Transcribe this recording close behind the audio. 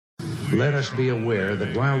Let us be aware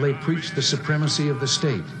that while they preach the supremacy of the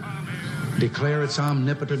state, declare its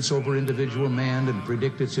omnipotence over individual man, and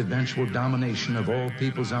predict its eventual domination of all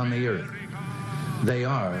peoples on the earth, they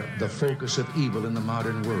are the focus of evil in the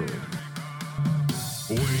modern world.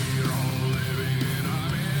 We're all living in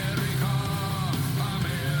America,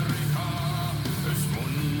 America es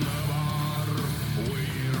wunderbar.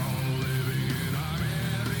 We're all living in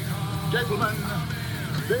America. Gentlemen,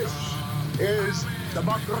 this is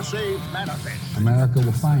Democracy Manifest. America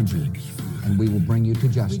will find you, and we will bring you to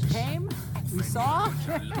justice. We came, we saw,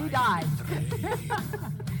 we died.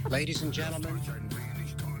 Ladies and gentlemen,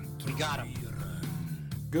 we got him.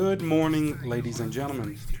 Good morning, ladies and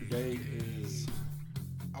gentlemen. Today is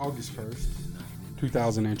August 1st,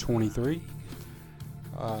 2023.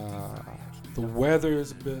 The weather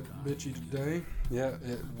is a bit bitchy today. Yeah,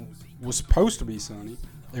 it was supposed to be sunny.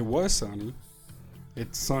 It was sunny.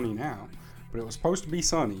 It's sunny now, but it was supposed to be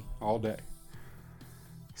sunny all day.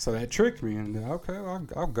 So that tricked me, and okay,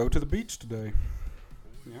 I'll go to the beach today.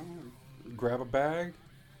 You know, grab a bag,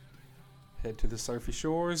 head to the surfy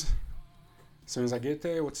shores. As soon as I get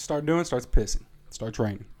there, what it starts doing? Starts pissing. It starts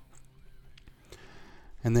raining.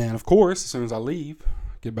 And then, of course, as soon as I leave,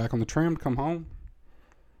 get back on the tram to come home,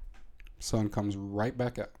 sun comes right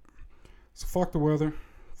back out. So fuck the weather.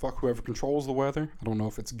 Fuck whoever controls the weather. I don't know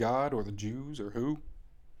if it's God or the Jews or who,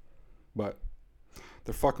 but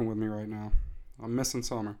they're fucking with me right now. I'm missing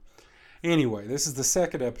summer. Anyway, this is the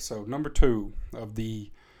second episode, number 2 of the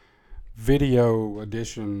video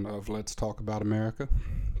edition of Let's Talk About America.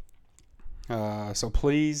 So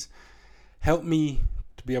please help me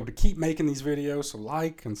to be able to keep making these videos. So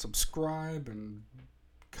like and subscribe and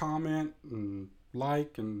comment and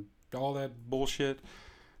like and all that bullshit.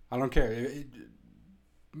 I don't care.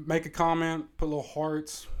 Make a comment, put little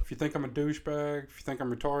hearts. If you think I'm a douchebag, if you think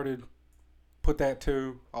I'm retarded, put that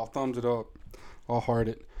too. I'll thumbs it up. I'll heart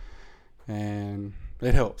it. And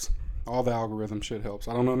it helps. All the algorithm shit helps.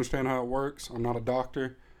 I don't understand how it works. I'm not a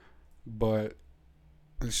doctor, but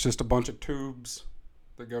it's just a bunch of tubes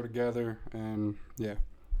that go together, and yeah,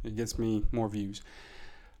 it gets me more views.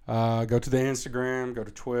 Go to the Instagram, go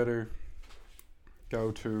to Twitter,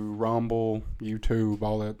 go to Rumble, YouTube,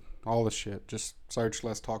 all the shit. Just search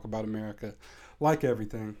Let's Talk About America. Like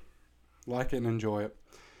everything. Like it and enjoy it.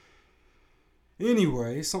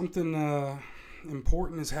 Anyway, something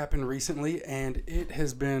important has happened recently, and it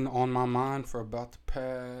has been on my mind for about the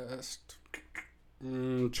past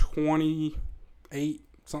 28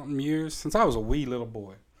 something years, since I was a wee little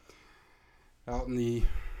boy, out in the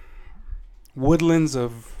woodland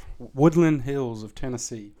hills of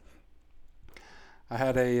Tennessee. I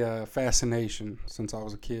had a fascination since I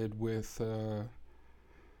was a kid with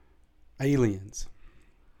aliens.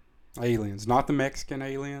 Aliens, not the Mexican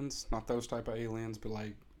aliens, not those type of aliens, but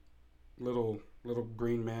like little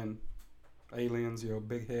green men aliens,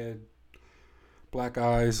 big head, black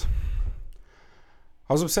eyes.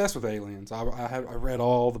 I was obsessed with aliens. I read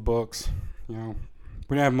all the books. We didn't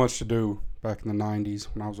have much to do back in the 90s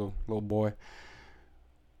when I was a little boy.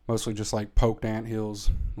 Mostly just like poked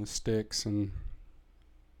anthills with sticks and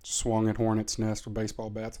swung at hornets' nests with baseball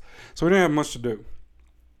bats. So we didn't have much to do.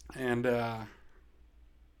 And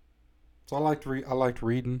so I liked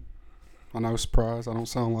reading. I know, surprise. I don't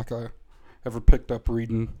sound like I ever picked up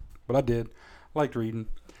reading, but I did. I liked reading.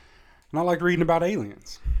 And I liked reading about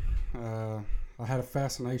aliens. I had a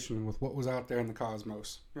fascination with what was out there in the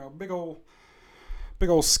cosmos. Big old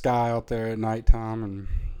sky out there at nighttime, and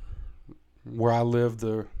where I lived,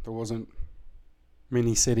 there wasn't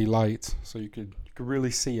many city lights, so you could really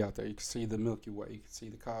see out there. You could see the Milky Way, you could see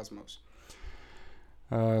the cosmos.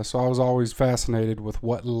 So I was always fascinated with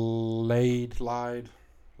what whatever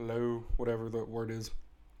the word is,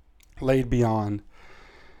 laid beyond.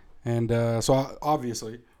 And so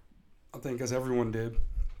obviously, I think as everyone did,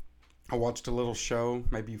 I watched a little show,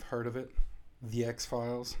 maybe you've heard of it, The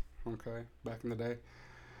X-Files, okay, back in the day.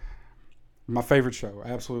 My favorite show,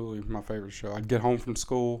 absolutely my favorite show. I'd get home from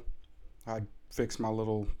school, I'd fix my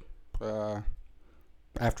little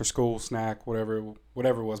after-school snack, whatever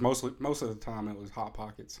it was. Most of the time it was Hot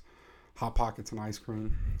Pockets and ice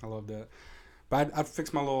cream. I love that. But I'd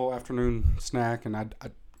fix my little afternoon snack, and I'd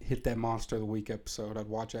hit that Monster of the Week episode. I'd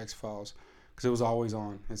watch X-Files, because it was always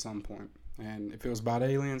on at some point. And if it was about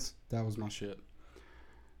aliens, that was my shit.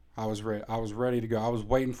 I was ready to go. I was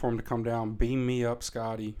waiting for him to come down, beam me up,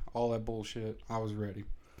 Scotty, all that bullshit. I was ready.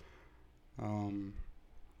 But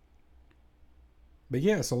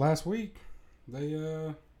yeah, so last week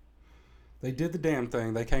they did the damn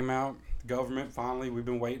thing. They came out, the government finally. We've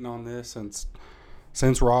been waiting on this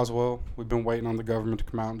since Roswell. We've been waiting on the government to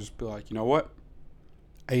come out and just be like, you know what?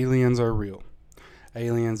 aliens are real.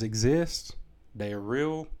 Aliens exist. They are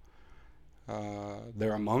real.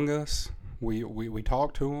 They're among us. We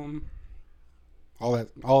talk to them. All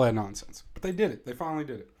that nonsense. But they did it. They finally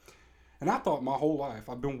did it. And I thought my whole life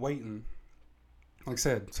I've been waiting. Like I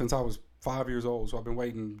said, since I was 5 years old, so I've been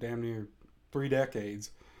waiting damn near 3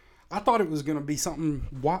 decades. I thought it was gonna be something.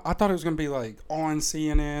 I thought it was gonna be like on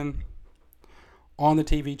CNN, on the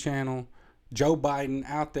TV channel, Joe Biden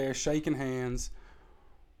out there shaking hands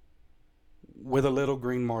with a little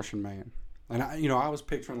green Martian man. And I was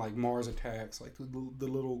picturing like Mars attacks, like the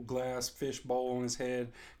little glass fish bowl on his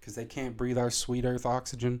head, because they can't breathe our sweet Earth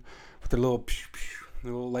oxygen, with their little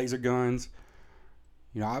laser guns.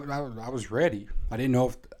 I was ready. I didn't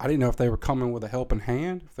know if they were coming with a helping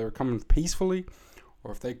hand, if they were coming peacefully,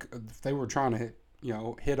 or if they were trying to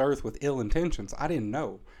hit Earth with ill intentions. I didn't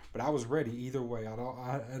know, but I was ready either way.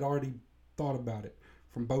 I had already thought about it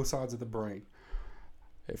from both sides of the brain.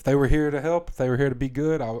 If they were here to help, if they were here to be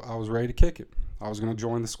good, I was ready to kick it. I was going to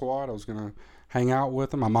join the squad. I was going to hang out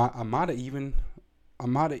with them. I might have even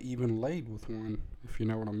laid with one, if you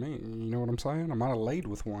know what I mean. You know what I'm saying? I might have laid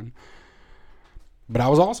with one. But I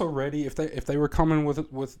was also ready if they were coming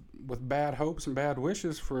with bad hopes and bad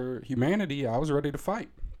wishes for humanity. I was ready to fight.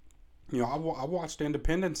 I watched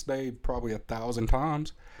Independence Day probably 1,000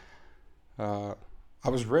 times. I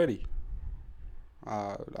was ready.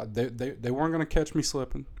 They weren't going to catch me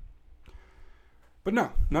slipping. But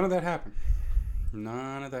no, none of that happened.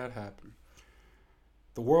 None of that happened.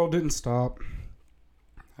 The world didn't stop.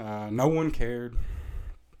 No one cared.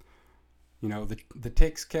 The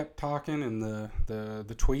ticks kept talking, and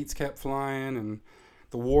the tweets kept flying, and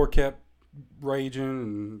the war kept raging,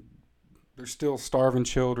 and there's still starving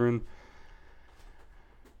children.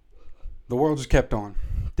 The world just kept on.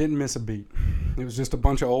 Didn't miss a beat. It was just a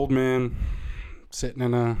bunch of old men sitting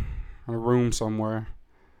in a room somewhere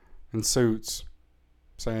in suits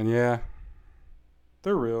saying, yeah,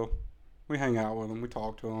 they're real. We hang out with them. We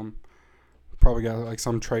talk to them. Probably got like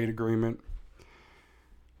some trade agreement.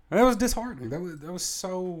 And that was disheartening. That was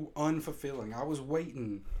so unfulfilling. I was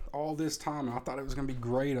waiting all this time, and I thought it was going to be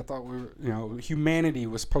great. I thought humanity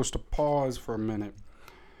was supposed to pause for a minute.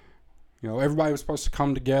 Everybody was supposed to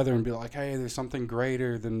come together and be like, hey, there's something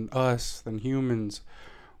greater than us, than humans.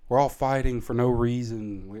 We're all fighting for no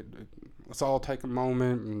reason. Let's all take a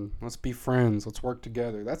moment and let's be friends. Let's work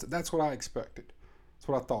together. That's what I expected. That's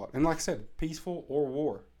what I thought. And like I said, peaceful or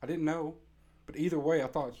war. I didn't know. But either way, I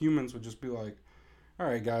thought humans would just be like, all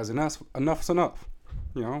right, guys, enough's enough.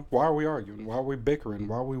 Why are we arguing? Why are we bickering?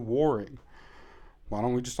 Why are we warring? Why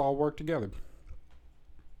don't we just all work together?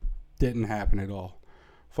 Didn't happen at all.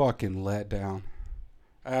 Fucking letdown.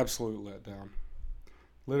 Absolute letdown.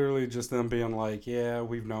 Literally just them being like, yeah,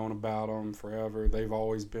 we've known about them forever. They've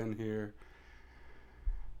always been here.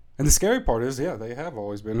 And the scary part is, yeah, they have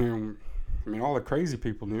always been here. I mean, all the crazy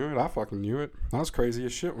people knew it. I fucking knew it. I was crazy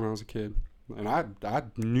as shit when I was a kid. And I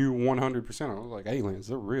knew 100%. I was like, aliens,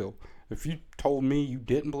 they're real. If you told me you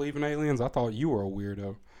didn't believe in aliens, I thought you were a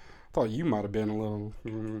weirdo. I thought you might have been a little,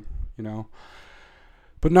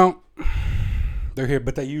 But no, they're here.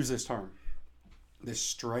 But they use this term. This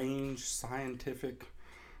strange, scientific,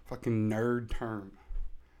 fucking nerd term.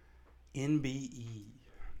 NBE.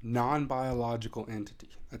 Non-biological entity.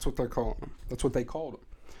 That's what they're calling them. That's what they called them.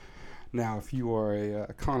 Now, if you are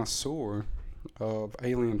a connoisseur of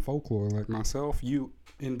alien folklore like myself,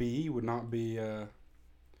 NBE would not be a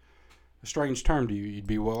strange term to you. You'd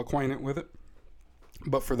be well acquainted with it.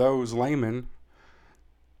 But for those laymen,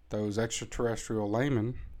 those extraterrestrial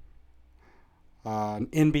laymen,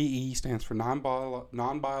 NBE stands for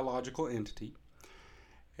non-biological entity.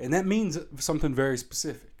 And that means something very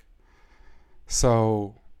specific.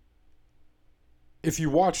 So, if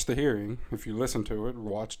you watched the hearing, if you listened to it,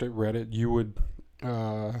 watched it, read it, you would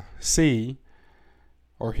see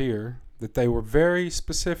or hear that they were very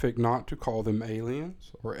specific not to call them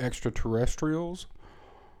aliens or extraterrestrials,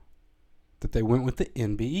 that they went with the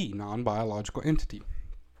NBE, non-biological entity.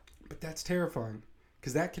 But that's terrifying,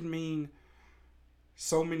 because that can mean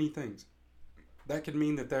so many things. That could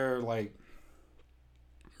mean that they're like,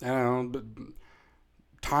 I don't know,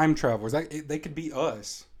 time travelers. They could be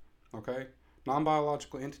us, okay?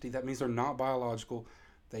 Non-biological entity, that means they're not biological.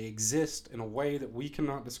 They exist in a way that we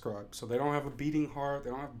cannot describe. So they don't have a beating heart.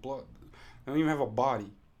 They don't have blood. They don't even have a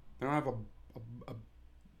body. They don't have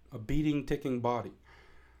a beating, ticking body.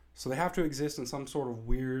 So they have to exist in some sort of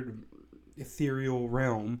weird, ethereal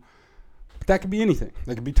realm. But that could be anything.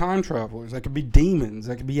 They could be time travelers. They could be demons.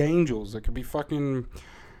 They could be angels. They could be fucking,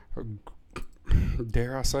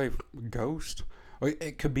 dare I say, ghost.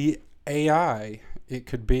 It could be AI. It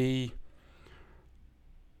could be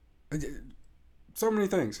So many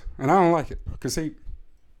things, and I don't like it. Because, see,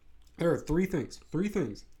 there are three things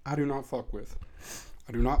I do not fuck with.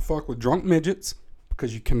 I do not fuck with drunk midgets,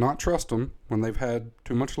 because you cannot trust them when they've had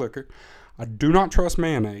too much liquor. I do not trust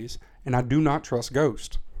mayonnaise, and I do not trust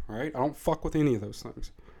ghosts. All right? I don't fuck with any of those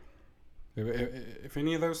things. If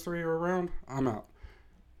any of those three are around, I'm out.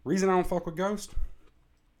 Reason I don't fuck with ghosts,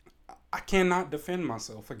 I cannot defend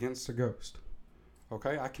myself against a ghost.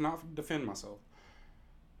 Okay? I cannot defend myself.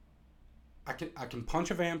 I can punch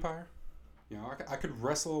a vampire. You know, I could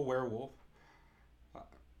wrestle a werewolf.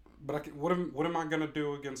 But what am I going to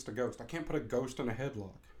do against a ghost? I can't put a ghost in a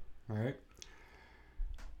headlock. All right?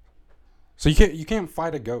 So you can't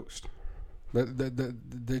fight a ghost.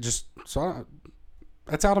 That's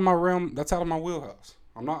out of my realm. That's out of my wheelhouse.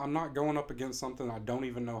 I'm not going up against something I don't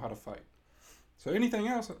even know how to fight. So anything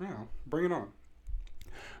else, you know, bring it on.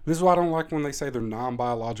 This is why I don't like when they say they're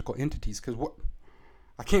non-biological entities, because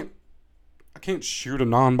I can't shoot a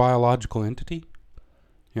non-biological entity.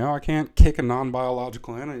 You know, I can't kick a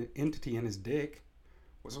non-biological entity in his dick.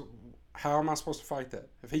 How am I supposed to fight that?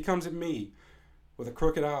 If he comes at me with a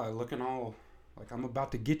crooked eye, looking all like I'm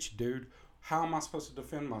about to get you, dude, how am I supposed to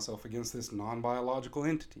defend myself against this non-biological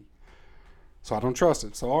entity? So I don't trust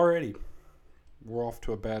it. So already, we're off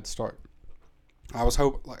to a bad start. I was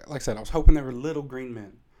like I said, I was hoping they were little green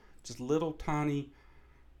men, just little tiny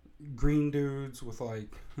green dudes with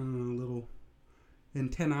like little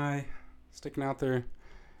antennae sticking out their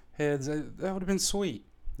heads. That would have been sweet,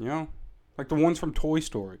 you know, like the ones from Toy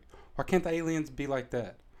Story. Why can't the aliens be like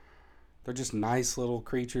that? They're just nice little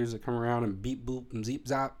creatures that come around and beep boop and zeep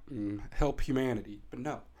zap and help humanity. But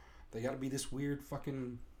no, they got to be this weird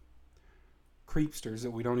fucking creepsters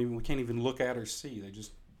that we can't even look at or see. They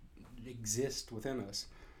just exist within us.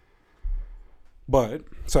 But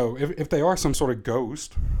so if they are some sort of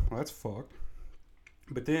ghost, well, that's fucked.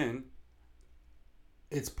 But then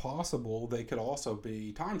it's possible they could also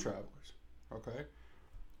be time travelers. Okay,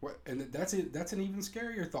 and that's it. That's an even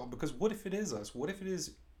scarier thought, because what if it is us? What if it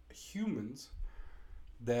is humans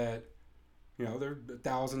that, you know, they're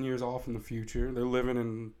 1,000 years off in the future, they're living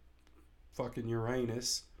in fucking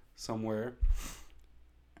Uranus somewhere,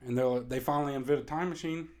 and they finally invent a time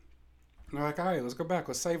machine, and they're like, all right, let's go back,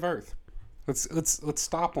 let's save Earth, let's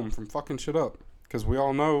stop them from fucking shit up, because we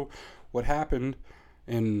all know what happened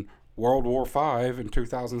in World War V in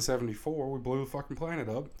 2074. We blew the fucking planet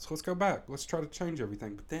up, so let's go back, let's try to change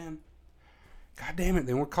everything. But then, god damn it,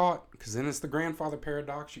 then we're caught, because then it's the grandfather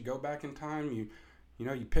paradox. You go back in time, you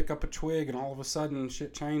pick up a twig, and all of a sudden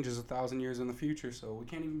shit changes 1,000 years in the future. So we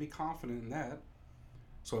can't even be confident in that.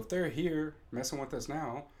 So if they're here messing with us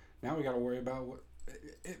now we got to worry about what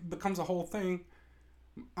it becomes a whole thing.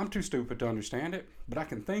 I'm too stupid to understand it, but I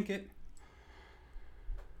can think it.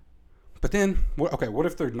 But then, what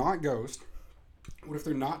if they're not ghosts? What if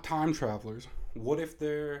they're not time travelers? What if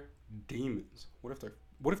they're demons? What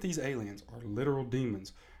if these aliens are literal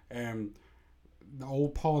demons, and the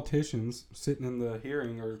old politicians sitting in the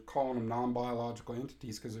hearing are calling them non-biological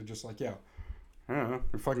entities because they're just like, yeah, I don't know,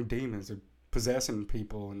 they're fucking demons. They're possessing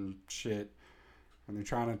people and shit, and they're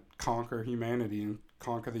trying to conquer humanity and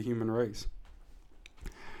conquer the human race.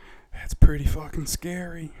 That's pretty fucking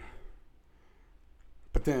scary.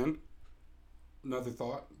 But then, another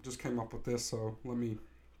thought just came up with this, so let me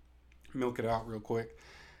milk it out real quick.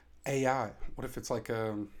 AI. What if it's like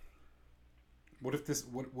what if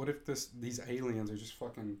these aliens are just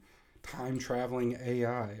fucking time traveling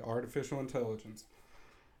AI, artificial intelligence,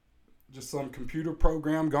 just some computer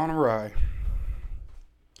program gone awry?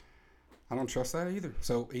 I don't trust that either.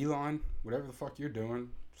 So Elon, whatever the fuck you're doing,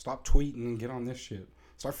 stop tweeting and get on this shit.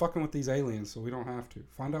 Start fucking with these aliens so we don't have to.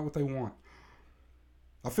 Find out what they want.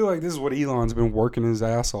 I feel like this is what Elon's been working his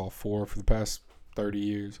ass off for the past 30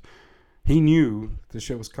 years. He knew this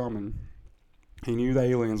shit was coming. He knew the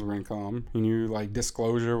aliens were going to come. He knew, like,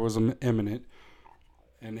 disclosure was imminent.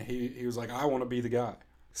 And he was like, I want to be the guy.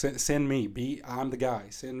 Send me. I'm the guy.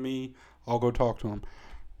 Send me. I'll go talk to him.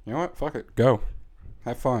 You know what? Fuck it. Go.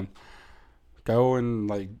 Have fun. Go and,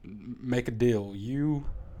 like, make a deal. You,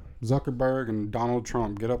 Zuckerberg, and Donald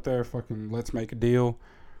Trump, get up there. Fucking let's make a deal.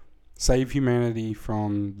 Save humanity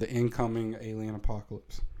from the incoming alien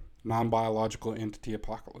apocalypse. Non-biological entity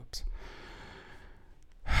apocalypse.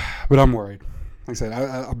 But I'm worried. Like I said,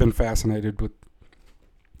 I've been fascinated with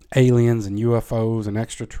aliens and UFOs and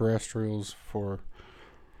extraterrestrials for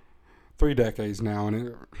 3 decades now,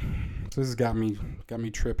 and this has got me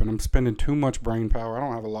tripping. I'm spending too much brain power. I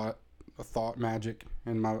don't have a lot of thought magic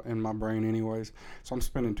in my brain anyways, so I'm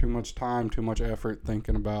spending too much time, too much effort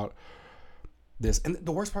thinking about this. And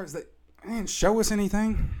the worst part is that they didn't show us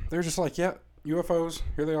anything. They're just like, yeah, UFOs,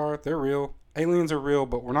 here they are. They're real. Aliens are real,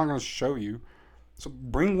 but we're not going to show you. So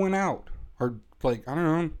bring one out. Or, like, I don't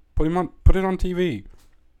know, put it on TV.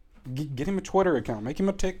 Get him a Twitter account. Make him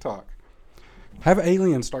a TikTok. Have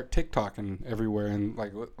aliens start TikToking everywhere and,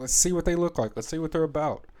 like, let's see what they look like. Let's see what they're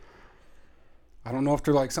about. I don't know if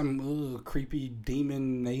they're like some creepy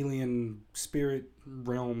demon, alien, spirit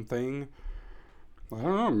realm thing. I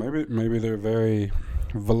don't know. Maybe they're very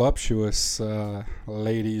voluptuous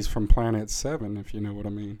ladies from Planet 7, if you know what I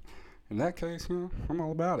mean. In that case, I'm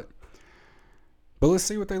all about it. But let's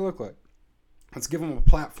see what they look like. Let's give them a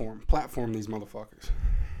platform. Platform these motherfuckers.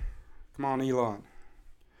 Come on, Elon.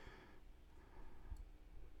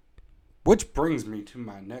 Which brings me to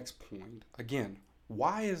my next point. Again,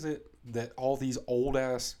 why is it that all these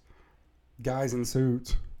old-ass guys in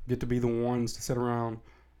suits get to be the ones to sit around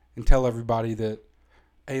and tell everybody that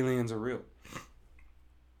aliens are real?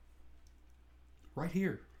 Right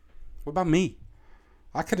here. What about me?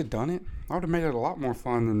 I could have done it. I would have made it a lot more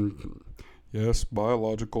fun than, yes,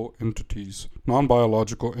 biological entities.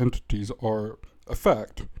 Non-biological entities are a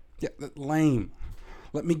fact. Yeah, lame.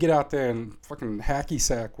 Let me get out there and fucking hacky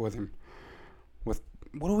sack with him. With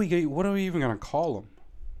what are we even gonna call them?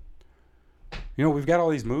 You know, we've got all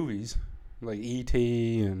these movies like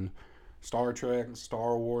E.T. and Star Trek and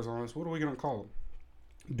Star Wars on us. What are we gonna call them?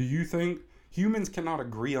 Do you think humans cannot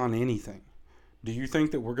agree on anything? Do you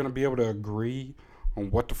think that we're gonna be able to agree on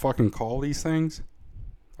what to fucking call these things?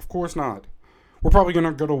 Of course not. We're probably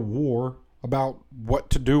gonna go to war about what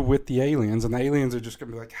to do with the aliens, and the aliens are just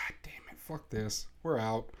gonna be like, God damn it, fuck this. We're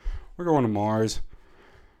out. We're going to Mars.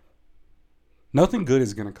 Nothing good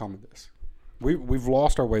is going to come of this. We've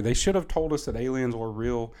lost our way. They should have told us that aliens were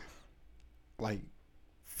real like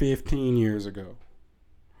 15 years ago.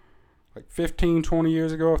 Like 15, 20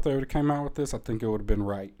 years ago, if they would have came out with this, I think it would have been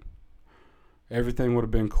right. Everything would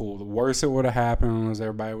have been cool. The worst that would have happened was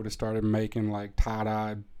everybody would have started making like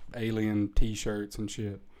tie-dye alien t-shirts and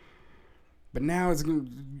shit. But now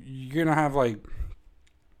you're going to have like...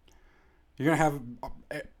 You're going to have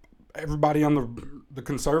everybody on the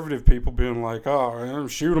conservative people being like, oh,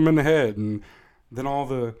 shoot them in the head. And then all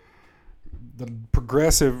the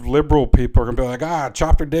progressive liberal people are going to be like,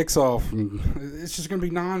 chop their dicks off. And it's just going to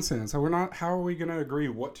be nonsense. So how are we going to agree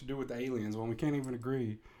what to do with the aliens when we can't even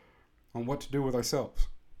agree on what to do with ourselves?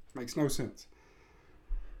 Makes no sense.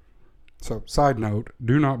 So, side note,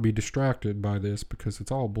 do not be distracted by this because it's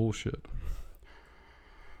all bullshit.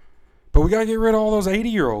 But we gotta get rid of all those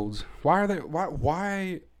 80-year-olds. Why are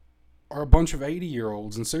a bunch of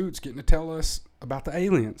 80-year-olds in suits getting to tell us about the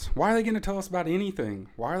aliens? Why are they getting to tell us about anything?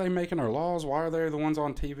 Why are they making our laws? Why are they the ones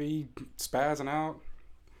on TV spazzing out?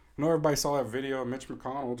 I know everybody saw that video of Mitch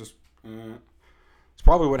McConnell just... It's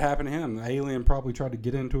probably what happened to him. The alien probably tried to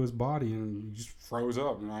get into his body and he just froze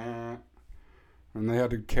up. And they had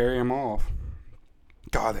to carry him off.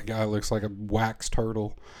 God, that guy looks like a wax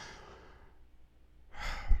turtle.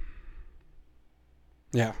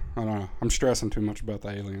 Yeah, I don't know. I'm stressing too much about the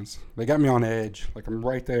aliens. They got me on edge. Like, I'm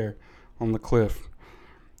right there on the cliff.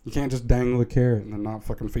 You can't just dangle a carrot and then not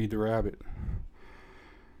fucking feed the rabbit.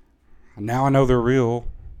 And now I know they're real.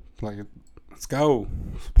 Like, let's go.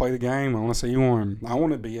 Let's play the game. I want to see one. I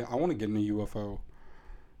want to get in a UFO.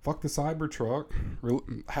 Fuck the Cybertruck.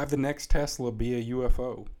 Have the next Tesla be a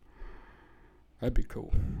UFO. That'd be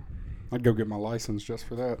cool. I'd go get my license just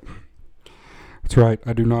for that. That's right.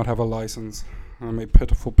 I do not have a license. I'm a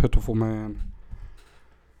pitiful, pitiful man.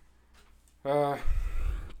 I'm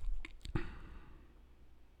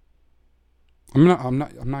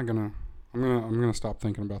gonna stop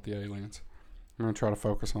thinking about the aliens. I'm gonna try to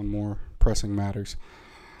focus on more pressing matters,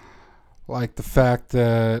 like the fact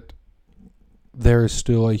that there is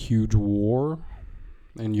still a huge war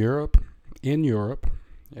in Europe. In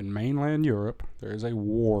mainland Europe, there is a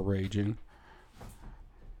war raging.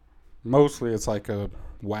 Mostly, it's like a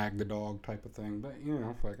wag the dog type of thing, but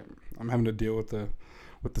I'm having to deal with the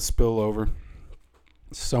spillover.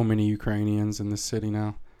 So many Ukrainians in this city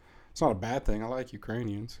now. It's not a bad thing. I like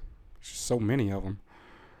Ukrainians. There's just so many of them.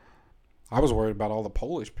 I was worried about all the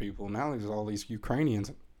Polish people. Now there's all these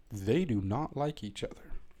Ukrainians. They do not like each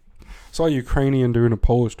other. Saw a Ukrainian dude and a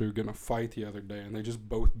Polish dude getting a fight the other day, and they just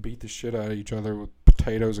both beat the shit out of each other with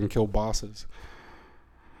potatoes and kielbasas.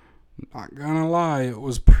 Not gonna lie, it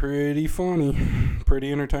was pretty funny,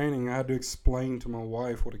 pretty entertaining. I had to explain to my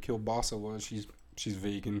wife what a kielbasa was. She's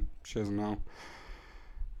vegan. She doesn't know.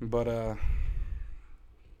 But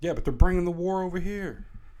yeah, but they're bringing the war over here.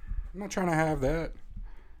 I'm not trying to have that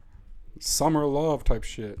summer love type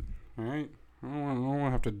shit. All right, I don't want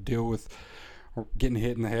to have to deal with or getting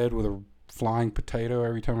hit in the head with a flying potato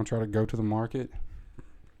every time I try to go to the market.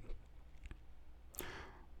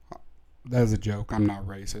 that is a joke. I'm not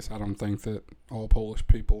racist. I don't think that all Polish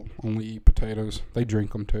people only eat potatoes. They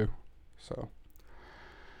drink them too. So,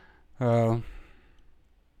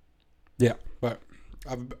 yeah. But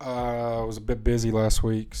I was a bit busy last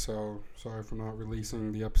week, so sorry for not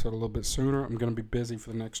releasing the episode a little bit sooner. I'm going to be busy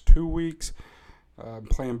for the next 2 weeks. I'm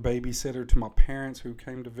playing babysitter to my parents who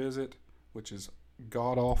came to visit, which is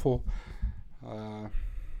god-awful.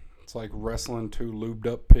 It's like wrestling two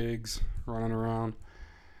lubed-up pigs running around.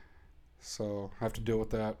 So I have to deal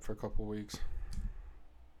with that for a couple weeks.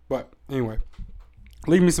 But anyway,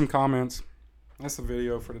 leave me some comments. That's the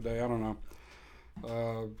video for today. I don't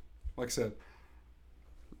know. Like I said,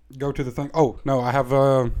 go to the thing. Oh, no, I have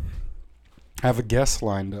a guest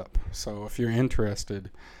lined up. So if you're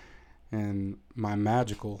interested in my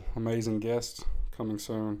magical, amazing guest coming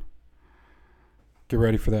soon, get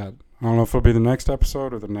ready for that. I don't know if it'll be the next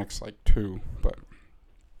episode or the next, 2, but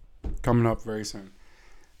coming up very soon.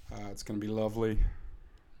 It's going to be lovely.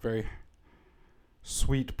 Very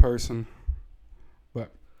sweet person.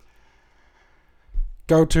 But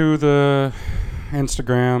go to the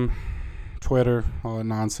Instagram, Twitter, all that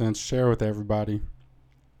nonsense. Share with everybody.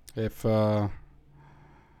 If I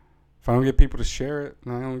don't get people to share it,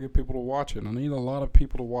 I don't get people to watch it. I need a lot of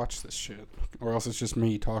people to watch this shit. Or else it's just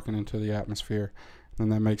me talking into the atmosphere.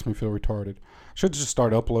 And that makes me feel retarded. I should just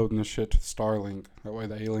start uploading this shit to Starlink. That way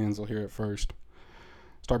the aliens will hear it first.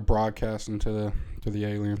 Start broadcasting to the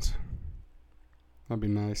aliens. That'd be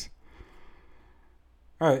nice.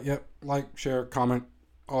 Alright, yep. Like, share, comment,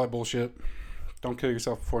 all that bullshit. Don't kill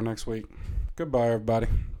yourself before next week. Goodbye, everybody.